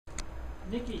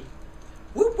Nikki.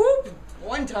 Whoop whoop!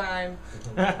 One time.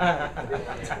 I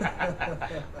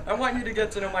want you to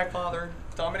get to know my father,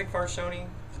 Dominic Farshoni,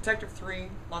 Detective 3,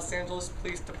 Los Angeles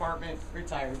Police Department,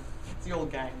 retired. It's the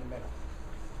old guy in the middle.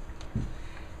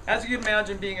 As you can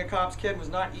imagine, being a cop's kid was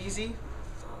not easy,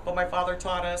 but my father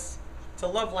taught us to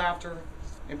love laughter,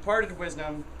 imparted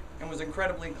wisdom, and was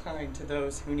incredibly kind to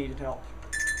those who needed help.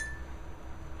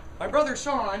 My brother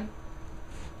Sean,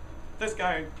 this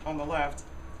guy on the left,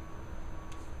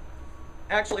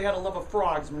 actually had a love of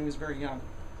frogs when he was very young.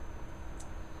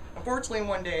 Unfortunately,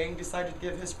 one day he decided to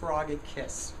give his frog a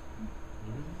kiss.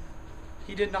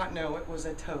 He did not know it was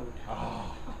a toad.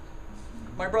 Oh.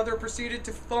 My brother proceeded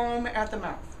to foam at the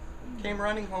mouth, came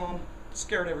running home,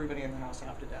 scared everybody in the house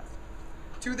half to death.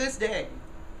 To this day,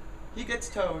 he gets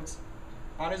toads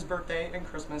on his birthday and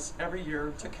Christmas every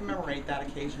year to commemorate that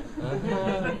occasion.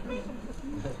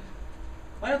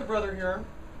 My other brother here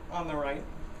on the right,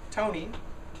 Tony,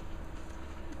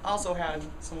 also had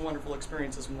some wonderful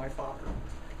experiences with my father.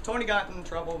 Tony got in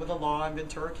trouble with the law in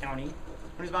Ventura County when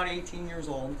he was about 18 years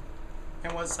old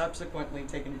and was subsequently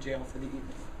taken to jail for the evening.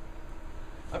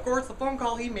 Of course, the phone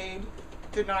call he made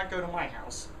did not go to my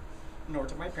house, nor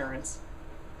to my parents.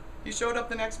 He showed up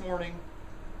the next morning,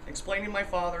 explaining to my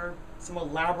father some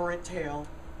elaborate tale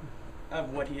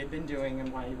of what he had been doing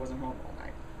and why he wasn't home all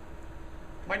night.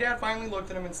 My dad finally looked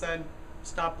at him and said,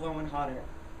 "Stop blowing hot air."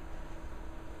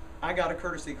 I got a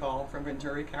courtesy call from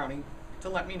Ventura County to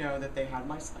let me know that they had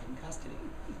my son in custody.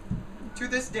 To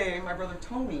this day, my brother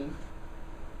Tony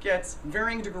gets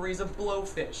varying degrees of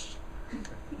blowfish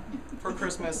for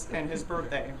Christmas and his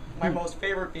birthday. My most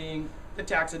favorite being the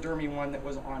taxidermy one that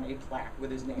was on a plaque with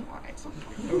his name on it.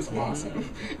 It was awesome.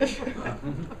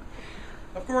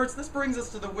 Of course, this brings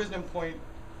us to the wisdom point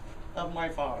of my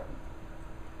father.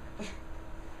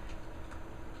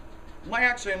 My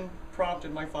action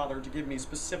prompted my father to give me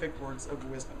specific words of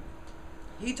wisdom.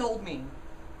 He told me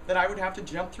that I would have to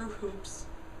jump through hoops,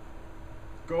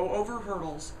 go over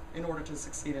hurdles in order to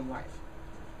succeed in life.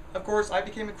 Of course, I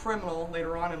became a criminal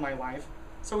later on in my life,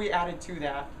 so he added to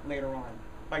that later on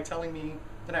by telling me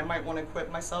that I might want to equip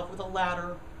myself with a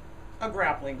ladder, a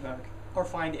grappling hook, or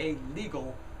find a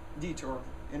legal detour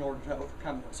in order to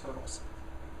overcome those hurdles.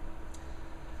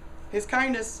 His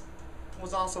kindness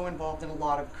was also involved in a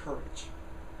lot of courage.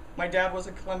 My dad was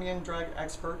a Colombian drug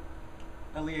expert,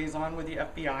 a liaison with the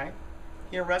FBI.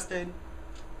 He arrested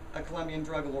a Colombian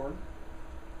drug lord.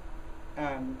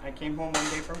 I came home one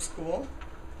day from school,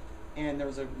 and there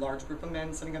was a large group of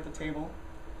men sitting at the table.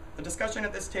 The discussion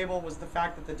at this table was the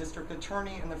fact that the district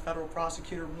attorney and the federal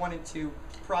prosecutor wanted to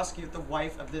prosecute the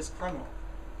wife of this criminal.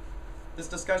 This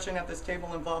discussion at this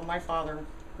table involved my father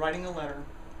writing a letter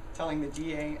telling the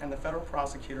DA and the federal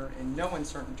prosecutor in no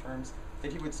uncertain terms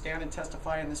that he would stand and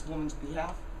testify on this woman's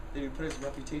behalf, that he would put his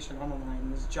reputation on the line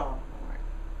and his job on the line.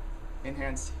 And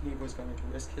hence, he was going to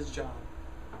risk his job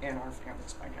and our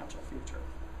family's financial future.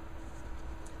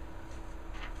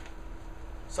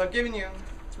 So I've given you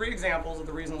 3 examples of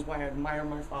the reasons why I admire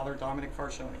my father, Dominic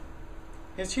Farshoni.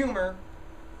 His humor,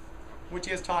 which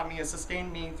he has taught me, has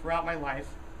sustained me throughout my life.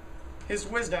 His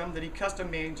wisdom that he custom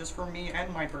made just for me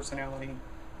and my personality,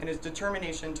 and his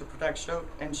determination to protect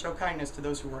and show kindness to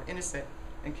those who are innocent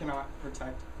and cannot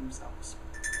protect themselves.